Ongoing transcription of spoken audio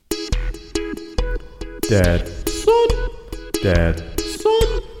Dad, son, dad,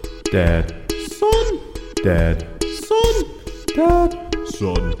 son, dad, son, dad, son, dad,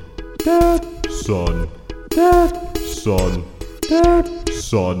 son, dad, son, dad, son, dad,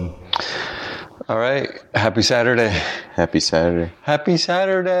 son. All right. Happy Saturday. Happy Saturday. Happy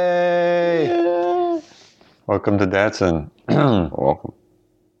Saturday. Yeah. Welcome to Datsun. Welcome.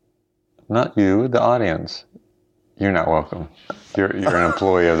 Not you, the audience. You're not welcome. You're an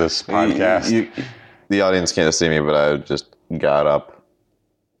employee of this podcast. The audience can't see me, but I just got up.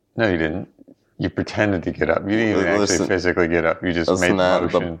 No, you didn't. You pretended to get up. You didn't even actually physically get up. You just That's made the not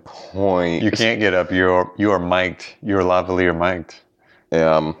motion. the point. You can't get up. You are mic'd. You're lavalier mic'd.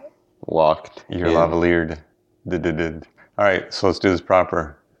 Yeah, I'm locked. You're in. lavaliered. Did. All right, so let's do this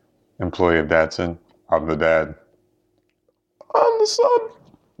proper. Employee of Datsun. I'm the dad. I'm the son.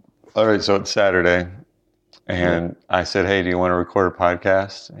 All right, so it's Saturday. And I said, hey, do you want to record a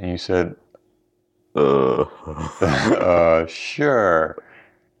podcast? And you said, sure.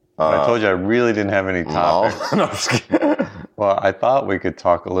 I told you I really didn't have any topics. No, I'm just kidding. Well, I thought we could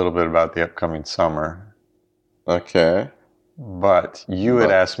talk a little bit about the upcoming summer. Okay. But you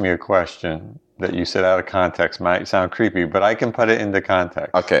had asked me a question that you said out of context might sound creepy, but I can put it into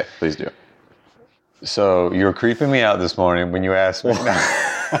context. Okay, please do. So you were creeping me out this morning when you asked me.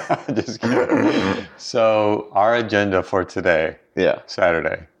 Just kidding. So our agenda for today, Yeah.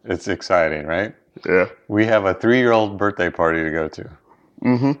 Saturday, it's exciting, right? Yeah. We have a 3-year-old birthday party to go to.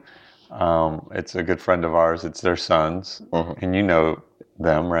 Mm-hmm. It's a good friend of ours. It's their son's, and you know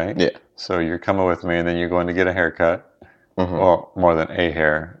them, right? Yeah. So you're coming with me, and then you're going to get a haircut. Mm-hmm. Well, more than a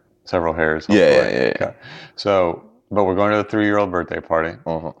hair, several hairs. Yeah. So, but we're going to the 3-year-old birthday party.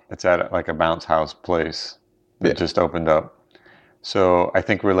 Uh-huh. It's at like a bounce house place that Yeah. just opened up. So I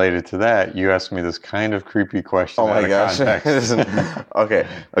think related to that, you asked me this kind of creepy question. Oh my gosh. Context.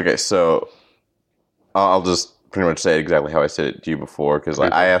 Okay. So I'll just pretty much say it exactly how I said it to you before, because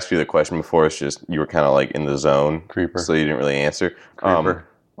I asked you the question before. It's just you were kind of like in the zone, Creeper. so you didn't really answer. Creeper.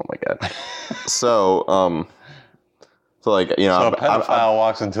 Oh my god. So like you know, So a pedophile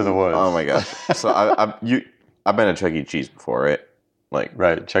walks into the woods. Oh my gosh. So I've been to Chuck E. Cheese before, right? Like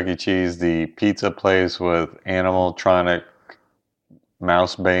Right, Chuck E. Cheese, the pizza place with animatronic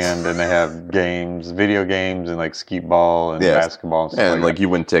mouse band, and they have video games, and like skeet ball and basketball and stuff and like that. you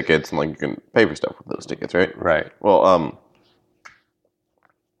win tickets and like you can pay for stuff with those tickets, right? Right. Well,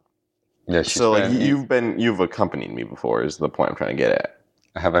 Yeah. so like you've accompanied me before is the point I'm trying to get at.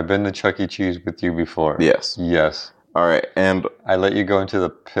 Have I been to Chuck E. Cheese with you before? Yes. Yes. All right, and I let you go into the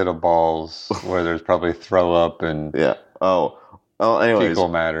pit of balls where there's probably throw up and yeah. Oh. Well, anyways, fecal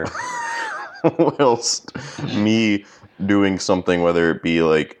matter. whilst me doing something, whether it be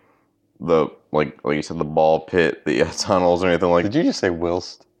like like you said, the ball pit, the tunnels, or anything like. Did you just say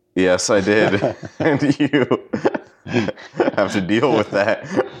whilst? Yes, I did, and you have to deal with that.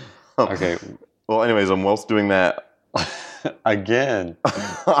 Okay. Well, anyways, whilst doing that, Again.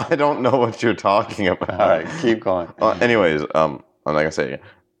 I don't know what you're talking about. All right, keep going. Anyways, I'm not gonna say it.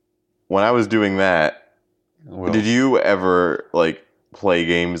 When I was doing that, did you ever like play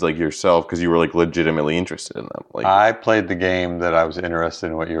games like yourself because you were like legitimately interested in them? Like I played the game that I was interested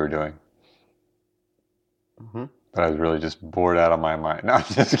in what you were doing. But I was really just bored out of my mind. No, I'm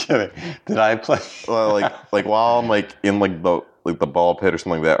just kidding. Did I play? well, like while I'm like in like the ball pit or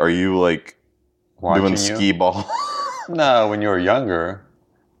something like that, are you like Watching doing you? skee ball? No, when you were younger,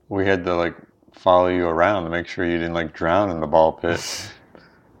 we had to like follow you around to make sure you didn't like drown in the ball pit.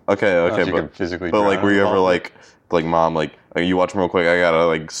 Okay, You can physically but drown like were in you the ever ball pit. like mom like you watch real quick? I gotta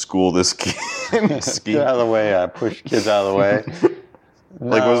like school this kid. ski. Get out of the way. I push kids out of the way.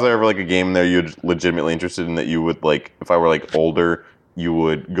 Like, was there ever like a game there you're legitimately interested in that you would like, if I were like older, you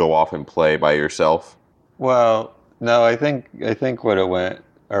would go off and play by yourself? Well, no, I think what it went,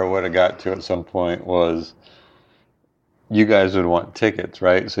 or what it got to at some point was you guys would want tickets,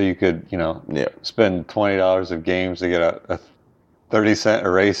 right? So you could, spend $20 of games to get a 30-cent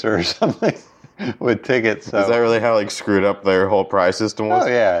eraser or something with tickets. So. Is that really how like screwed up their whole prize system was? Oh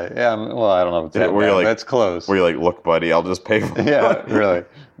yeah. Well, I don't know if it's that bad. That's close. Where you're like, look, buddy, I'll just pay for it. Yeah, really.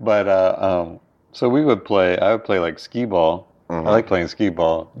 But so we would play. I would play like skee ball. I like playing skee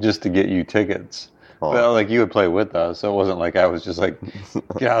ball just to get you tickets. Oh. But like you would play with us, so it wasn't like I was just like,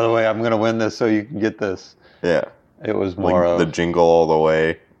 get out of the way. I'm gonna win this so you can get this. Yeah. It was more like of the jingle all the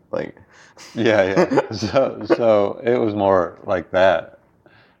way, like. Yeah. So it was more like that.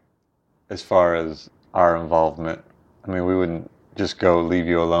 As far as our involvement, I mean, we wouldn't just go leave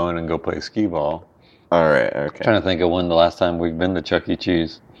you alone and go play skee ball. All right. Okay. I'm trying to think of when the last time we've been to Chuck E.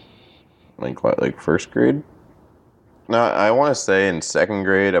 Cheese. Like what? Like first grade? No, I want to say in second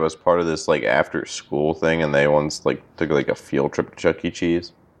grade I was part of this like after school thing, and they once like took like a field trip to Chuck E.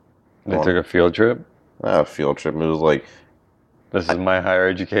 Cheese. They took a field trip? Not a field trip. It was like, this is my higher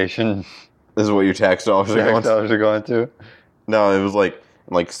education. This is what your tax dollars are going to? No, it was like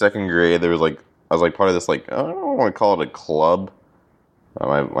in like second grade. There was like I was like part of this like I don't want to call it a club.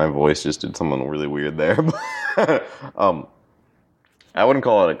 My voice just did something really weird there. I wouldn't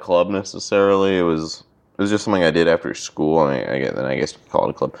call it a club necessarily. It was just something I did after school. I guess you could call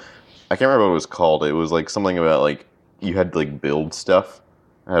it a club. I can't remember what it was called. It was like something about like you had to like build stuff.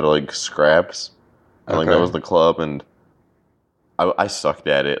 I had like scraps. And like that was the club, and I sucked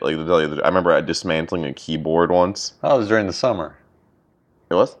at it. Like I remember dismantling a keyboard once. Oh, it was during the summer.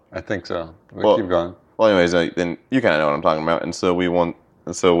 It was? I think so. We'll keep going. Well, anyways, then you kind of know what I'm talking about. And so we went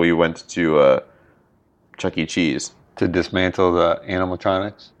to Chuck E. Cheese to dismantle the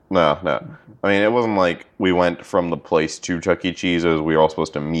animatronics. No. I mean, it wasn't like we went from the place to Chuck E. Cheese. It was we were all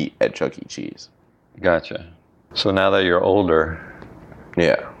supposed to meet at Chuck E. Cheese. Gotcha. So now that you're older,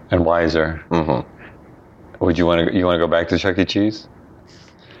 yeah, and wiser, would you want to go back to Chuck E. Cheese?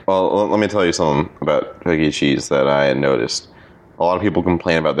 Well, let me tell you something about Chuck E. Cheese that I had noticed. A lot of people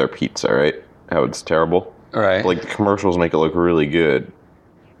complain about their pizza, right? How it's terrible. Right. Like the commercials make it look really good.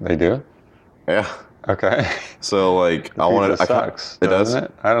 They do? Yeah. Okay. So like I want to. It sucks. It does.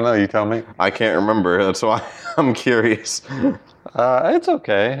 It? I don't know. You tell me. I can't remember. That's why I'm curious. It's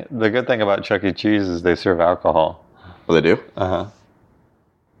okay. The good thing about Chuck E. Cheese is they serve alcohol. Oh, they do? Oh,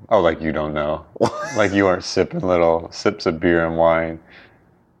 like you don't know. Like you aren't sipping little sips of beer and wine.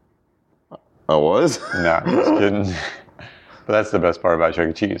 I was? No, just kidding. But that's the best part about Chuck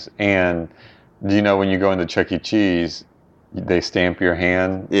E. Cheese. And do you know when you go into Chuck E. Cheese, they stamp your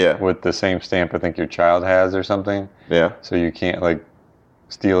hand with the same stamp I think your child has or something? Yeah. So you can't like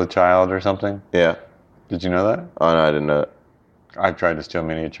steal a child or something? Yeah. Did you know that? Oh, no, I didn't know that. I've tried to steal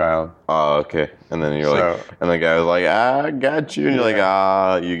many a child. Oh, okay. And then you're like, and the guy was like, I got you. And you're like,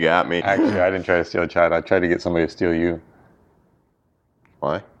 you got me. Actually, I didn't try to steal a child. I tried to get somebody to steal you.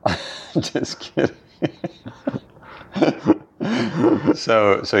 Why? Just kidding.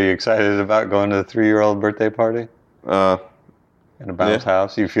 So you excited about going to the 3-year-old birthday party? In a bounce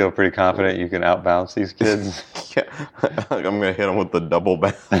house? You feel pretty confident you can outbounce these kids? Yeah. I'm going to hit them with the double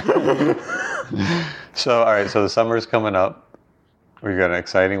bounce. So, all right. So the summer's coming up. We've got an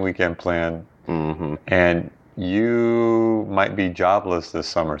exciting weekend planned. And you might be jobless this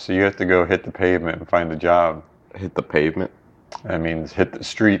summer. So you have to go hit the pavement and find a job. Hit the pavement? That means hit the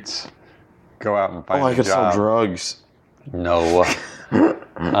streets. Go out and find a job. Oh, I could sell drugs. No.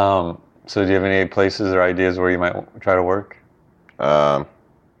 So do you have any places or ideas where you might try to work?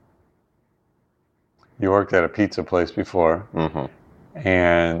 You worked at a pizza place before.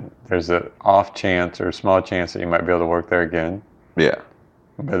 And there's an off chance or small chance that you might be able to work there again. Yeah.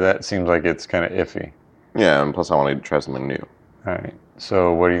 But that seems like it's kind of iffy. Yeah, and plus I wanted to try something new. All right.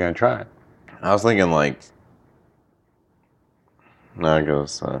 So what are you going to try? I was thinking like maybe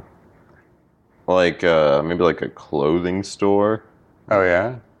like a clothing store. Oh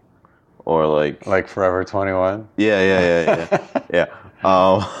yeah? Or like Forever 21? Yeah. Yeah.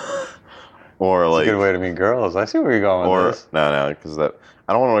 Or like it's a good way to meet girls. I see where you're going with this. No, because I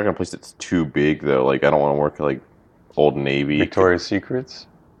don't want to work in a place that's too big though. Like I don't want to work at like Old Navy. Victoria's Secrets?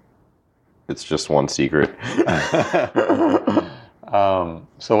 It's just one secret.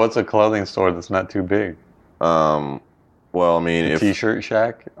 So what's a clothing store that's not too big? Well, I mean, T-shirt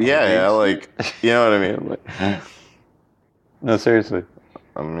shack? Yeah, like you know what I mean. Like, no, seriously.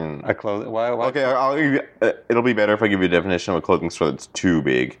 I mean, a clothing. Why? Okay, I'll give you, it'll be better if I give you a definition of a clothing store that's too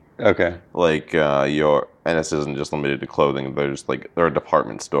big. Okay. Like and this isn't just limited to clothing. They're a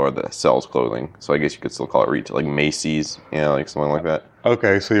department store that sells clothing. So I guess you could still call it retail, like Macy's, like something like that.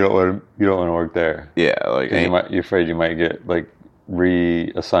 Okay, so you don't want to work there. Yeah, like you're afraid you might get like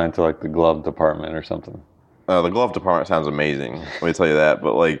reassigned to like the glove department or something. The glove department sounds amazing. Let me tell you that.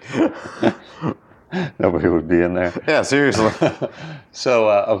 But like, nobody would be in there. Yeah, seriously. So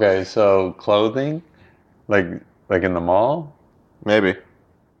okay, so clothing, like in the mall, maybe.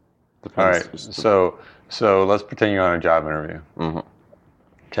 Depends. All right. So let's pretend you're on a job interview.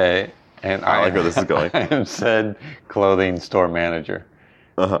 Okay, and I like where this is going. I am said clothing store manager.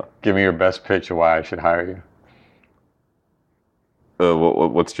 Give me your best pitch of why I should hire you.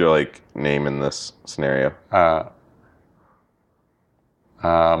 What's your like name in this scenario?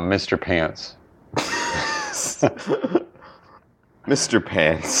 Mr. Pants. Mr.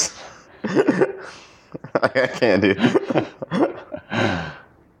 Pants. I can't do.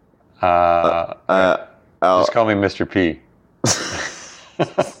 Just call me Mr. P.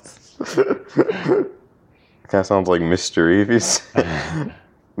 Kind of sounds like Mr. Evies.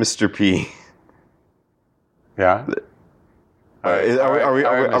 Mr. P. Yeah. All right,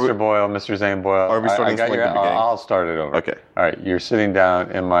 Mr. Boyle, Mr. Zane Boyle. Are we starting from the beginning? I'll start it over. Okay. All right, you're sitting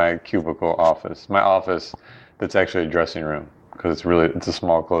down in my cubicle office, my office that's actually a dressing room because it's a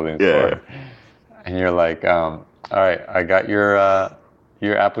small clothing store. And you're like, all right, I got your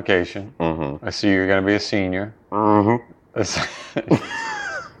application. Mm-hmm. I see you're going to be a senior. Mm-hmm.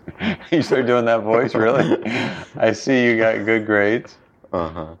 You start doing that voice, really? I see you got good grades.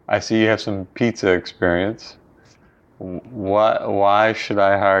 Uh-huh. I see you have some pizza experience. Why should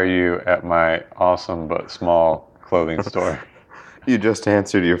I hire you at my awesome but small clothing store? You just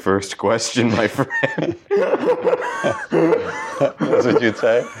answered your first question, my friend. That's what you'd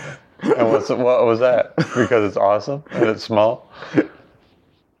say? And what was that? Because it's awesome and it's small?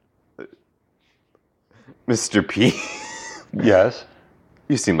 Mr. P. Yes?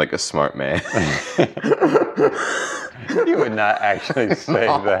 You seem like a smart man. You would not actually say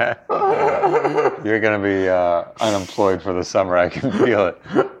that. You're going to be unemployed for the summer. I can feel it.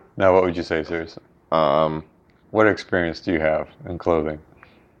 Now, what would you say, seriously? What experience do you have in clothing?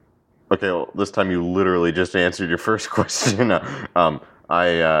 Okay, well, this time you literally just answered your first question. As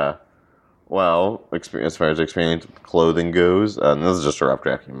far as experience with clothing goes, and this is just a rough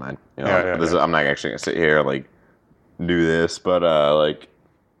draft in mind. You know, I'm not actually going to sit here and, like, do this, but,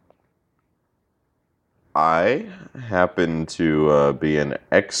 I happen to be an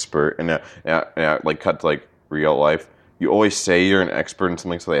expert, and like cut to like real life. You always say you're an expert in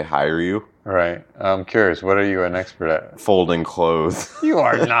something, so they hire you. Right. I'm curious. What are you an expert at? Folding clothes. You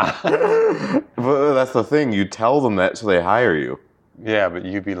are not. But that's the thing. You tell them that, so they hire you. Yeah, but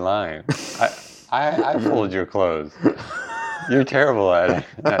you'd be lying. I fold your clothes. You're terrible at it.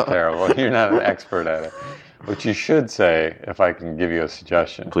 Not terrible. You're not an expert at it. What you should say, if I can give you a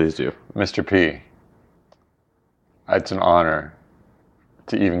suggestion. Please do. Mr. P. It's an honor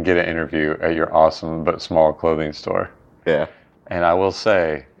to even get an interview at your awesome but small clothing store. Yeah. And I will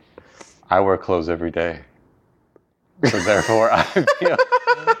say, I wear clothes every day. So therefore, I feel...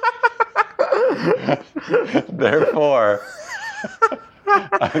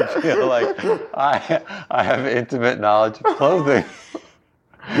 I feel like I have intimate knowledge of clothing.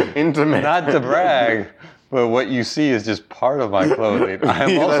 Intimate. Not to brag, but what you see is just part of my clothing. I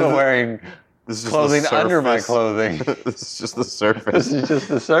am also wearing... This is clothing under my clothing. This is just the surface. This is just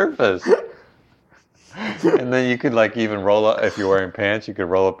the surface. And then you could like even roll up, if you're wearing pants, you could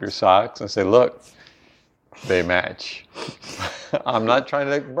roll up your socks and say, look, they match. I'm not trying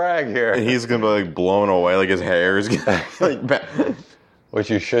to brag here. And he's going to be like blown away, like his hair is going to like... What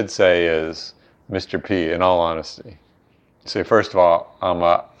you should say is, Mr. P, in all honesty, say, first of all, I'm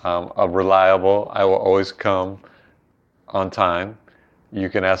a reliable, I will always come on time. You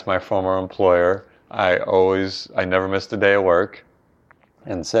can ask my former employer. I never missed a day of work.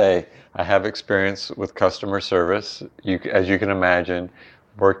 And say, I have experience with customer service. As you can imagine,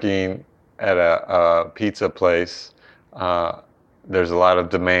 working at a pizza place, there's a lot of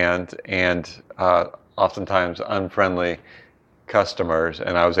demand and oftentimes unfriendly customers,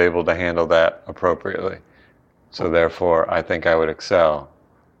 and I was able to handle that appropriately. So therefore, I think I would excel.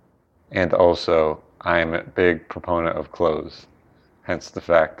 And also, I am a big proponent of clothes. Hence the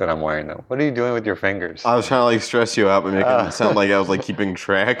fact that I'm wearing them. What are you doing with your fingers? I was trying to like stress you out, but make it sound like I was like keeping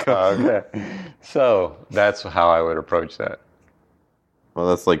track. Okay. So that's how I would approach that. Well,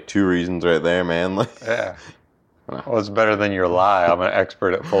 that's like 2 reasons right there, man. Like, yeah. Well, it's better than your lie. I'm an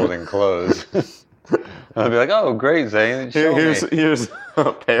expert at folding clothes. I'll be like, oh, great, Zane. Here's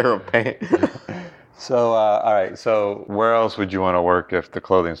a pair of pants. So, all right. So where else would you want to work if the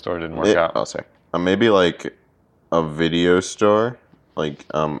clothing store didn't work out? Oh, sorry. Maybe like a video store. Like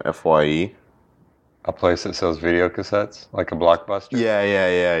FYE. A place that sells video cassettes? Like a Blockbuster?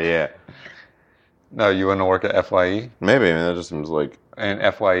 Yeah. No, you want to work at FYE? Maybe. I mean, that just seems like... And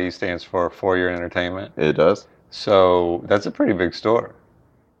FYE stands for For Your Entertainment? It does? So, that's a pretty big store.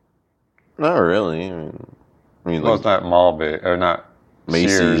 Not really. I mean well, it's not mall big, or not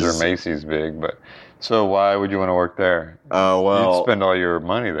Macy's. Sears or Macy's big, but... So, why would you want to work there? Well... You'd spend all your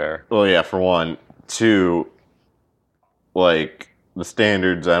money there. Well, yeah, for one. 2, like... The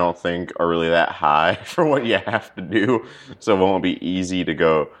standards, I don't think, are really that high for what you have to do. So it won't be easy to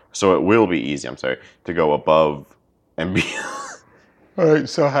go... So it will be easy, to go above and beyond. All right,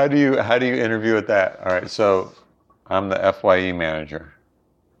 so how do you interview at that? All right, so I'm the FYE manager.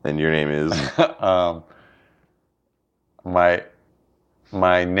 And your name is?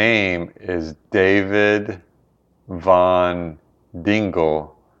 My name is David Von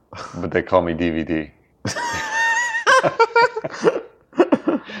Dingle, but they call me DVD.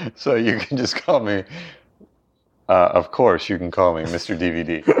 So you can just call me Of course, you can call me Mr.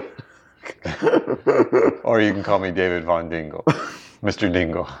 DVD. Or you can call me David Von Dingle. Mr.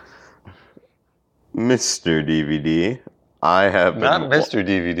 Dingle. Mr. DVD. I have been... Not Mr.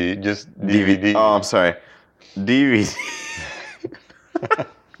 DVD, just DVD. Oh, I'm sorry. DVD.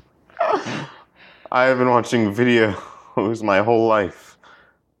 I have been watching videos my whole life.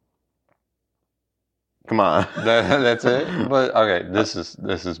 Come on. That's it? But, okay, this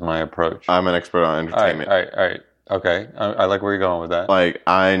is my approach. I'm an expert on entertainment. All right. Okay, I like where you're going with that. Like,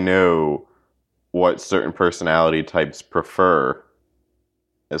 I know what certain personality types prefer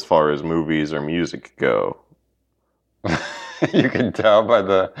as far as movies or music go. You can tell by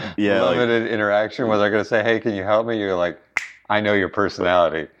the limited like, interaction where they're going to say, hey, can you help me? You're like, I know your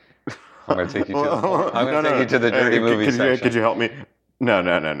personality. I'm going to take you to the dirty movie section. Could you help me? No.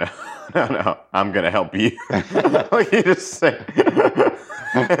 I'm going to help you. What you just say.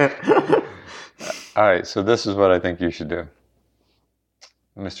 All right, so this is what I think you should do.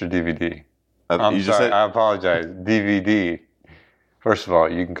 Mr. DVD. I'm sorry, I apologize. DVD. First of all,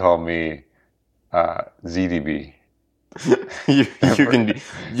 you can call me ZDB.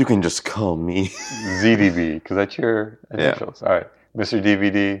 you can just call me ZDB, because that's your initials. Yeah. All right, Mr.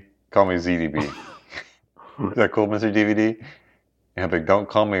 DVD, call me ZDB. Is that cool, Mr. DVD? Yeah, but don't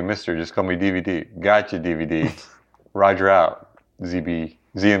call me Mr. Just call me DVD. Gotcha, DVD. Roger out. ZMB.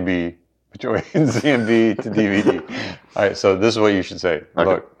 ZMB to DVD. All right, so this is what you should say. Okay.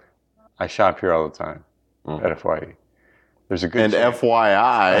 Look, I shop here all the time at FYE. There's a good and chance.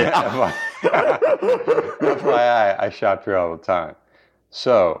 FYI. FYI, I shop here all the time.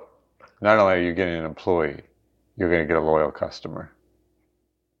 So, not only are you getting an employee, you're going to get a loyal customer.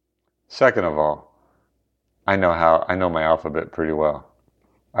 Second of all, I know my alphabet pretty well.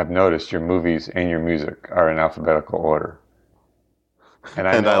 I've noticed your movies and your music are in alphabetical order. And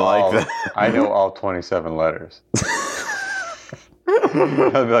I know all 27 letters. I'd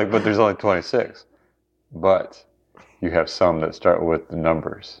be like, but there's only 26. But you have some that start with the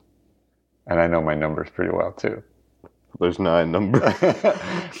numbers. And I know my numbers pretty well, too. There's 9 numbers.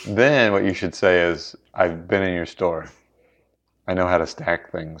 Then what you should say is, I've been in your store. I know how to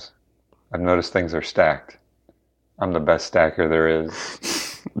stack things. I've noticed things are stacked. I'm the best stacker there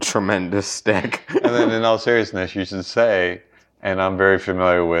is. Tremendous stack. And then in all seriousness, you should say, and I'm very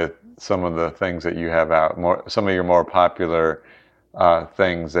familiar with some of the things that you have out, some of your more popular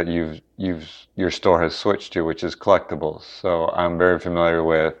things that your store has switched to, which is collectibles. So I'm very familiar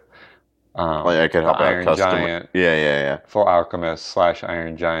with I can help Iron out Giant. Yeah. Full Alchemist /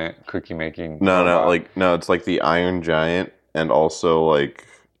 Iron Giant cookie making. No, it's like the Iron Giant, and also like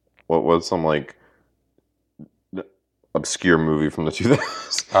what was some like obscure movie from the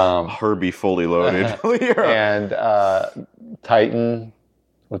 2000s. Herbie Fully Loaded. And Titan.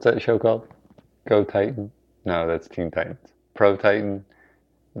 What's that show called? Go Titan? No, that's Teen Titans. Pro Titan.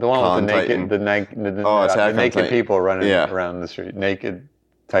 The one with the naked people running around the street. Naked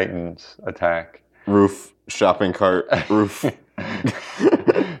Titans attack. Roof. Shopping cart. Roof.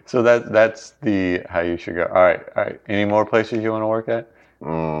 So that's how you should go. All right. Any more places you want to work at? You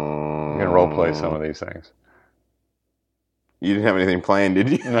can role play some of these things. You didn't have anything planned, did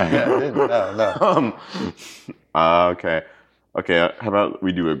you? No, I didn't. No. Okay. How about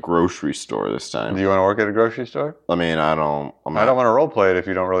we do a grocery store this time? Do you want to work at a grocery store? I mean, I don't want to role play it if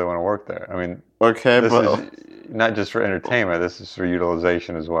you don't really want to work there. I mean, okay, this is not just for entertainment. This is for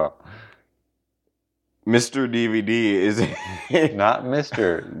utilization as well. Mr. DVD is not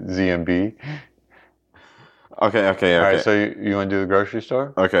Mr. ZMB. Okay. All right, so you want to do the grocery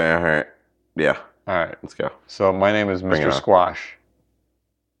store? Okay, all right. Yeah. All right. Let's go. So my name is Mr. Squash.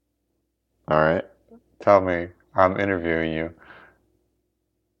 All right. Tell me, I'm interviewing you.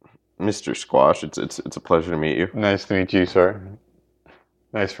 Mr. Squash, it's a pleasure to meet you. Nice to meet you, sir.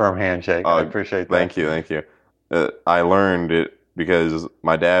 Nice firm handshake. I appreciate that. Thank you. I learned it because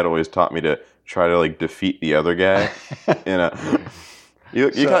my dad always taught me to try to like defeat the other guy.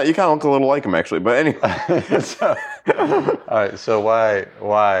 You kind of look a little like him actually, but anyway. All right. So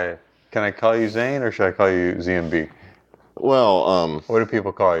why? Can I call you Zane or should I call you ZMB? Well, what do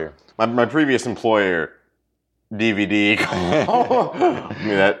people call you? My previous employer, DVD. I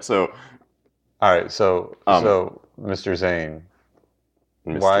mean that. So. All right. So Mr. Zane,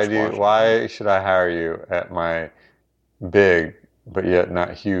 Mr. why should I hire you at my big but yet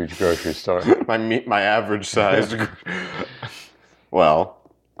not huge grocery store? my average size. Well,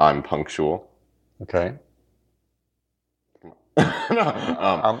 I'm punctual. Okay.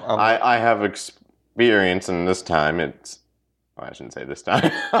 I have experience, and this time I shouldn't say this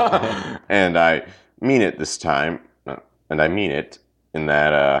time. And I mean it this time, and I mean it in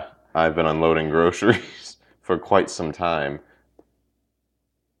that I've been unloading groceries for quite some time.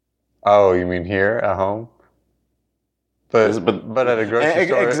 Oh, you mean here at home? But at a grocery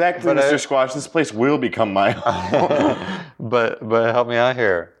store. Exactly, Mr. Squash. This place will become my home. but help me out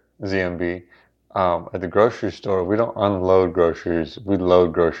here, ZMB. At the grocery store, we don't unload groceries. We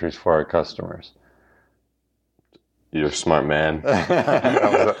load groceries for our customers. You're a smart man.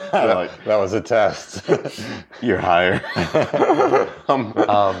 that was a test. You're higher.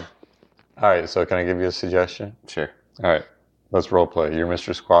 All right, so can I give you a suggestion? Sure. All right, let's role play. You're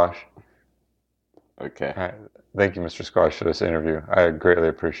Mr. Squash. Okay. All right. Thank you, Mr. Squash, for this interview. I greatly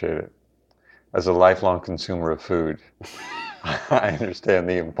appreciate it. As a lifelong consumer of food, I understand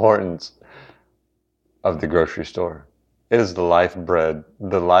the importance of the grocery store. It is the lifebed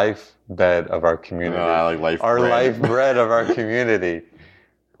of our community. No, I like our lifebread of our community.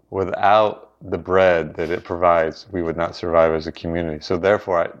 Without the bread that it provides, we would not survive as a community. So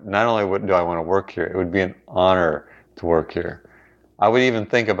therefore, not only do I want to work here, it would be an honor to work here. I would even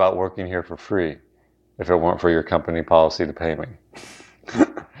think about working here for free if it weren't for your company policy to pay me.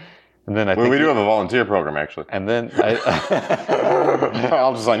 And then we do have a volunteer program, actually. And then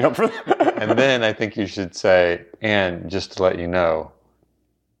I'll just sign up for that. And then I think you should say, and just to let you know,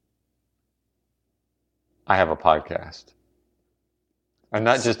 I have a podcast. And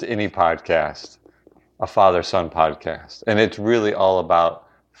not just any podcast, a father-son podcast. And it's really all about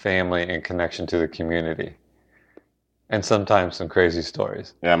family and connection to the community. And sometimes some crazy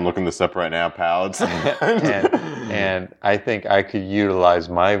stories. Yeah, I'm looking this up right now, pal. and I think I could utilize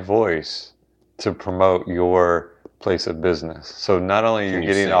my voice to promote your place of business. So not only are you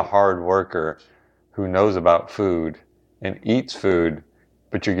getting a hard worker who knows about food and eats food,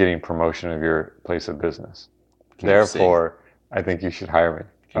 but you're getting promotion of your place of business. Therefore, I think you should hire me.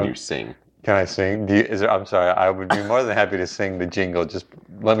 Can you sing? Can I sing? I'm sorry. I would be more than happy to sing the jingle. Just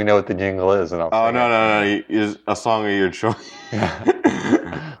let me know what the jingle is, and I'll. Oh no! Is a song of your choice.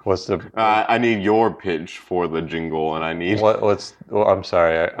 What's the? I need your pitch for the jingle, and I need. What's? Well, I'm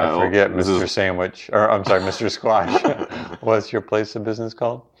sorry. I forget, Mr. Sandwich, or I'm sorry, Mr. Squash. What's your place of business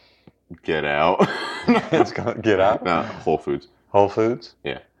called? Get Out. It's called Get Out. No, Whole Foods. Whole Foods.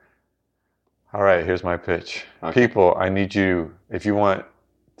 Yeah. All right. Here's my pitch. Okay. People, I need you. If you want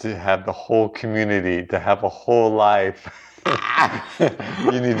to have the whole community, to have a whole life,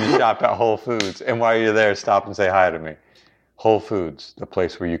 you need to shop at Whole Foods. And while you're there, stop and say hi to me. Whole Foods, the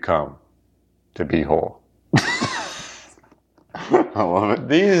place where you come to be whole. I love it.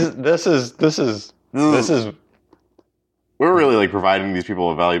 This is. We're really like providing these people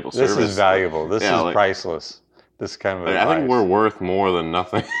a valuable service. This is valuable. This is priceless. This kind of advice. I think we're worth more than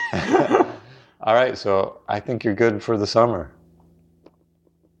nothing. All right, so I think you're good for the summer.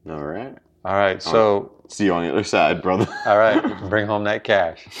 All right. All right, so... See you on the other side, brother. All right, bring home that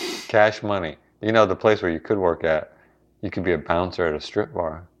cash. Cash money. You know, the place where you could work at, you could be a bouncer at a strip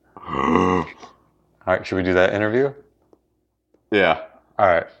bar. All right, should we do that interview? Yeah. All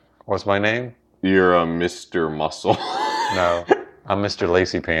right, what's my name? You're a Mr. Muscle. No, I'm Mr.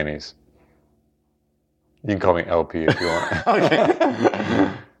 Lacy Panties. You can call me LP if you want.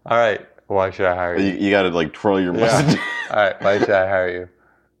 Okay. All right, why should I hire you? You got to like twirl your mustache. All right, why should I hire you?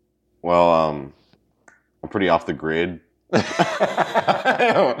 Well, I'm pretty off the grid. I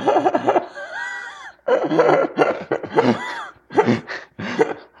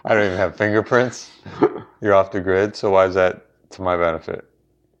don't even have fingerprints. You're off the grid, so why is that to my benefit?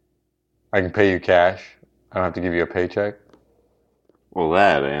 I can pay you cash. I don't have to give you a paycheck. Well,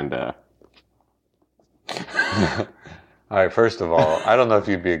 that and... All right, first of all, I don't know if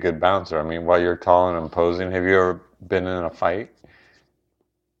you'd be a good bouncer. I mean, while you're tall and imposing, have you ever been in a fight?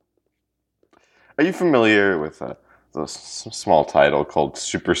 Are you familiar with a small title called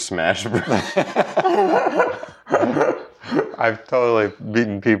Super Smash Bros? I've totally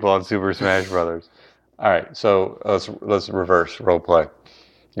beaten people on Super Smash Brothers. All right, so let's reverse role play.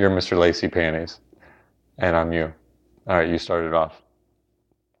 You're Mr. Lacy Panties, and I'm you. All right, you started off.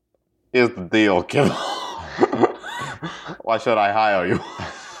 Here's the deal, kiddo. Why should I hire you?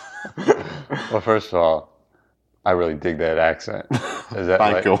 Well, first of all, I really dig that accent. Is that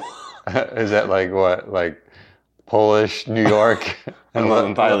Thank you. Is that like what? Like Polish, New York? I'm not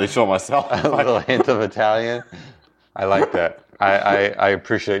entirely sure myself. A little hint of Italian? I like that. I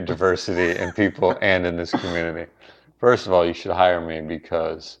appreciate diversity in people and in this community. First of all, you should hire me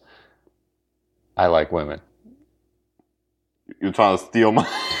because I like women. You're trying to steal my...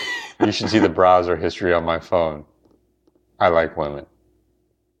 You should see the browser history on my phone. I like women.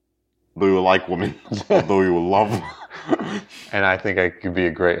 Do you like women? Or do you love them? And I think I could be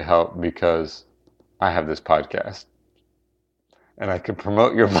a great help because I have this podcast. And I could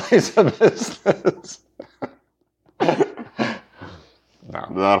promote your place of business. No.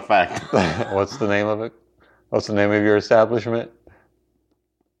 Not a fact. What's the name of it? What's the name of your establishment?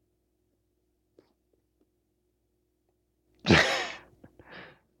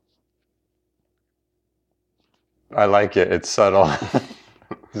 I like it. It's subtle.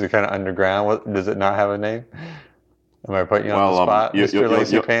 Is it kind of underground? What, does it not have a name? Am I putting you on the spot, Mr.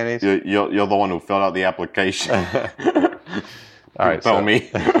 Lacy Panties? You're the one who filled out the application. All right, tell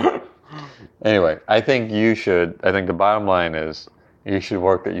me. Anyway, I think the bottom line is you should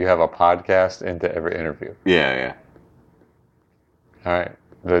work that you have a podcast into every interview. Yeah. All right. Is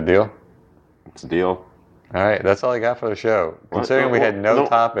that a deal? It's a deal. All right. That's all I got for the show. Considering we had no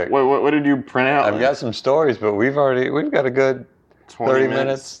topic. What did you print out? I've got some stories, but we've got a good 30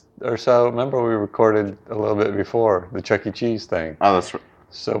 minutes or so. Remember, we recorded a little bit before the Chuck E. Cheese thing. Oh, that's right.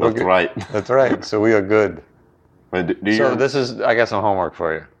 So that's right. That's right. So we are good. I got some homework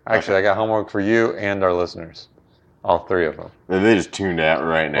for you. Actually, I got homework for you and our listeners. All three of them. They just tuned out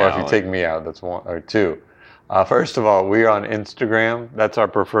right now. Well, if you take me out, that's one or two. First of all, we are on Instagram. That's our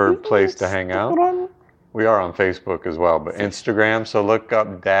preferred place to hang out. We are on Facebook as well, but Instagram. So look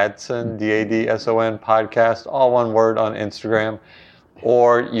up Dadson, DADSON podcast, all one word on Instagram.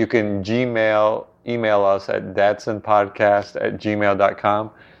 Or you can email us at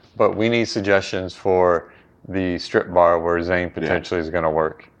dadsonpodcast@gmail.com. But we need suggestions for the strip bar where Zane potentially is going to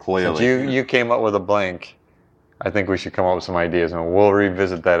work. Clearly. Since you came up with a blank, I think we should come up with some ideas, and we'll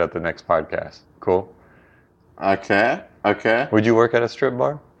revisit that at the next podcast. Cool? Okay. Would you work at a strip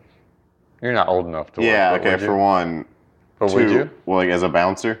bar? You're not old enough to work. Yeah, okay, for one. But two, would you? Well, like as a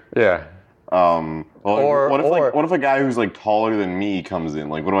bouncer? Yeah. What if a guy who's like taller than me comes in?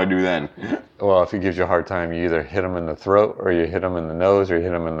 Like, what do I do then? Well, if he gives you a hard time, you either hit him in the throat, or you hit him in the nose, or you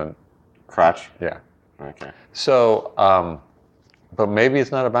hit him in the crotch. Yeah. Okay. So, but maybe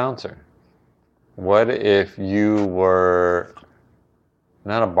it's not a bouncer. What if you were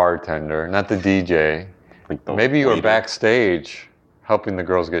not a bartender, not the DJ? Maybe you were backstage helping the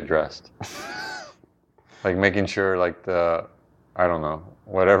girls get dressed. Like making sure, like I don't know,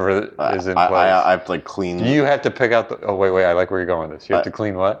 whatever is in place. I have to like clean. You have to pick out the. Oh wait, I like where you're going with this. You have to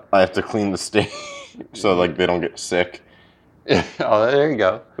clean what? I have to clean the stage so like they don't get sick. Oh, there you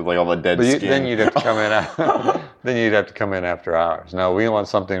go. With like all the dead skin. Then you'd have to come in. Then you'd have to come in after hours. No, we want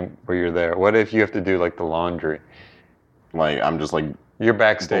something where you're there. What if you have to do like the laundry? Like I'm just like you're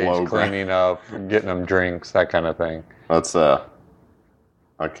backstage cleaning up, getting them drinks, that kind of thing. That's okay.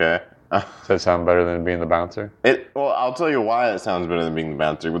 Does that sound better than being the bouncer? Well, I'll tell you why it sounds better than being the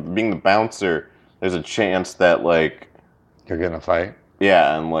bouncer. With being the bouncer, there's a chance that like you're getting a fight.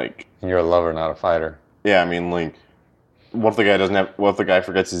 Yeah, and like you're a lover, not a fighter. Yeah, I mean like. What if the guy doesn't have? What if the guy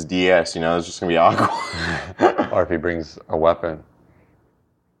forgets his DS? You know, it's just gonna be awkward. Or if he brings a weapon.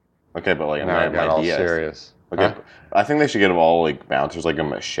 Okay, but like now I got all DS. Serious. Okay, huh? I think they should get them all like bouncers, like a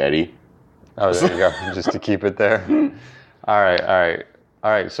machete. Oh, there you go, just to keep it there. All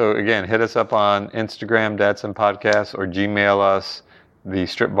right. So again, hit us up on Instagram, Dadson Podcast, or Gmail us the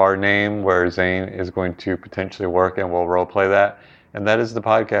strip bar name where Zane is going to potentially work, and we'll role play that. And that is the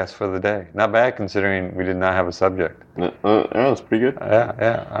podcast for the day. Not bad considering we did not have a subject. Yeah, that's pretty good.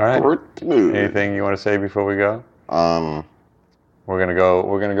 Yeah. All right. Anything you want to say before we go? We're gonna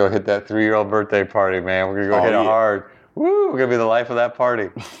go hit that 3-year-old birthday party, man. We're gonna go hit it hard. Woo! We're gonna be the life of that party.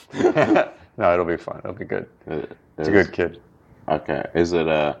 No, it'll be fun. It'll be good. It's a good kid. Okay. Is it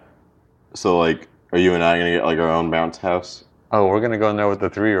so like are you and I gonna get like our own bounce house? Oh, we're gonna go in there with the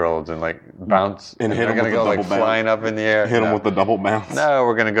 3-year-olds and like bounce, and hit them with the double bounce. Flying up in the air. Hit them with the double bounce. No,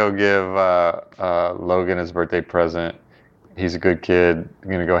 we're gonna go give Logan his birthday present. He's a good kid.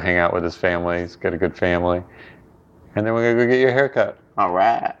 We're gonna go hang out with his family. He's got a good family, and then we're gonna go get your haircut. All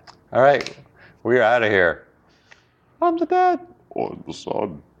right. We're out of here. I'm the dad. Or the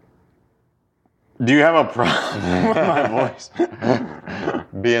son. Do you have a problem with my voice?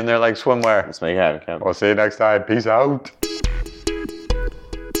 Be in there like swimwear. Let's make it happen, Kevin. We'll see you next time. Peace out.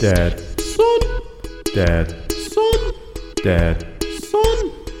 Dad, son, dad, son, dad,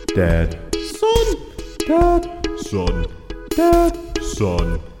 son, dad, son, dad, son, dad,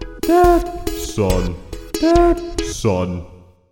 son, dad, son, dad, son.